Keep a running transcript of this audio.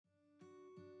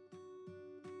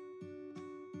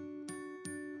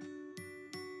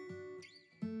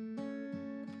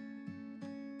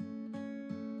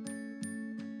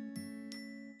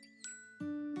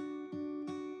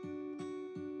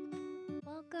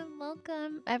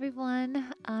Welcome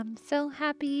everyone. I'm so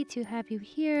happy to have you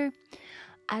here.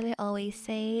 As I always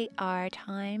say, our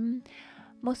time,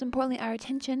 most importantly, our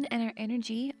attention and our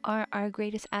energy are our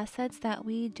greatest assets that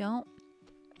we don't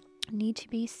need to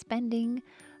be spending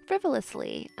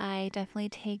frivolously. I definitely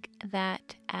take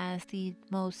that as the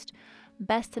most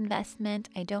best investment.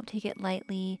 I don't take it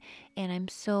lightly, and I'm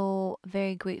so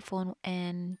very grateful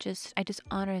and just I just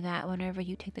honor that whenever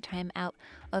you take the time out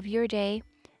of your day,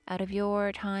 out of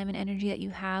your time and energy that you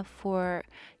have for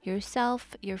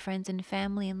yourself, your friends and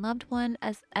family and loved one,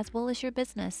 as well as your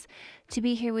business, to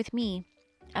be here with me.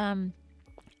 Um,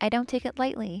 I don't take it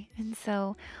lightly, and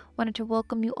so wanted to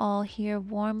welcome you all here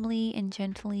warmly and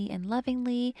gently and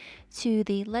lovingly to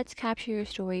the Let's Capture Your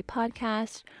Story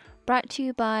podcast, brought to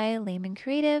you by Layman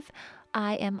Creative.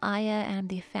 I am Aya, and I'm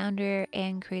the founder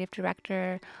and creative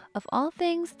director of all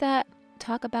things that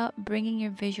talk about bringing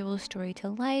your visual story to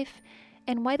life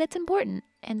and why that's important.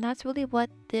 And that's really what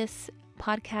this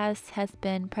podcast has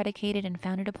been predicated and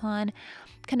founded upon,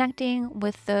 connecting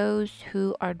with those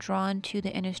who are drawn to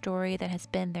the inner story that has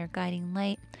been their guiding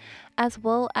light, as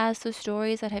well as the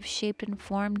stories that have shaped and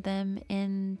formed them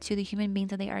into the human beings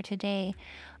that they are today.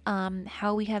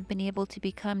 How we have been able to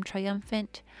become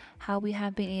triumphant, how we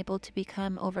have been able to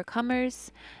become overcomers,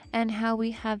 and how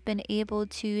we have been able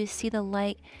to see the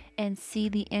light and see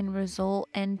the end result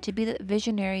and to be the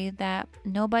visionary that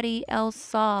nobody else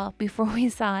saw before we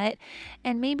saw it.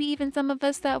 And maybe even some of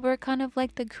us that were kind of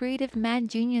like the creative mad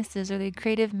geniuses or the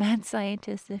creative mad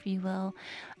scientists, if you will.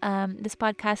 This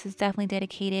podcast is definitely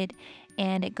dedicated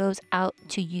and it goes out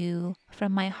to you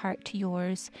from my heart to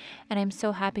yours. And I'm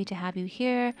so happy to have you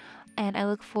here. And I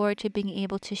look forward to being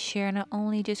able to share not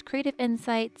only just creative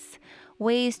insights,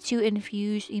 ways to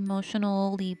infuse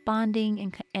emotionally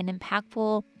bonding and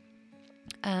impactful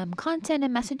content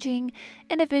and messaging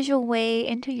in a visual way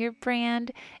into your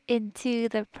brand, into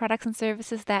the products and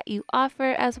services that you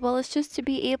offer, as well as just to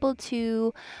be able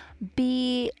to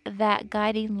be that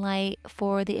guiding light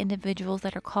for the individuals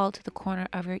that are called to the corner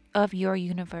of your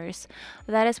universe.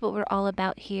 That is what we're all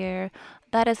about here.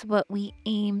 That is what we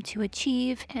aim to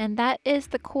achieve, and that is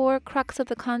the core crux of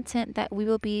the content that we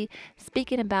will be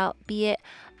speaking about, be it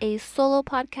a solo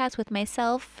podcast with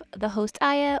myself, the host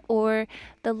Aya, or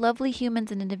the lovely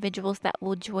humans and individuals that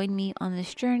will join me on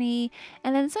this journey.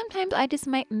 And then sometimes I just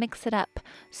might mix it up.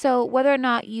 So whether or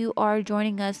not you are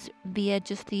joining us via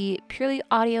just the purely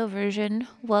audio version,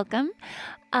 welcome.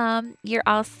 You're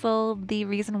also the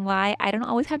reason why I don't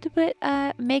always have to put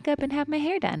makeup and have my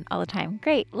hair done all the time.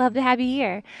 Great. Love to have you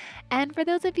here. And for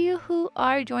those of you who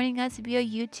are joining us via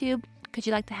YouTube, because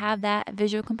you like to have that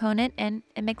visual component, and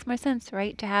it makes more sense,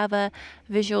 right? To have a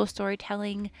visual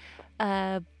storytelling,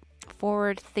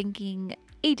 forward thinking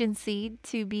agency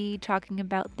to be talking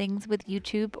about things with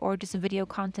YouTube or just video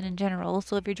content in general.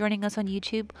 So if you're joining us on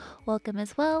YouTube, welcome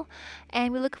as well.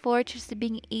 And we look forward to just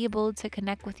being able to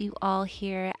connect with you all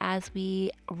here as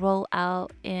we roll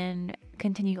out and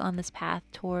continue on this path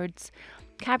towards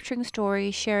capturing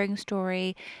story, sharing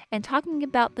story, and talking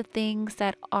about the things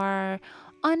that are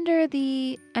under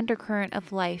the undercurrent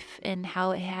of life and how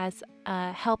it has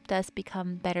helped us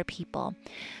become better people.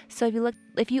 So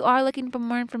if you are looking for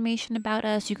more information about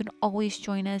us, you can always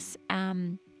join us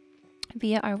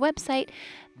via our website.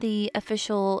 The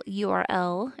official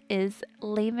URL is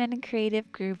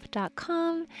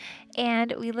laymancreativegroup.com,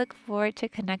 and we look forward to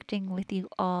connecting with you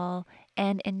all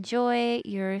and enjoy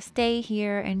your stay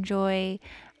here, enjoy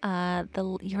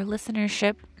your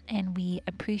listenership, and we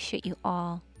appreciate you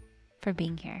all for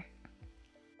being here.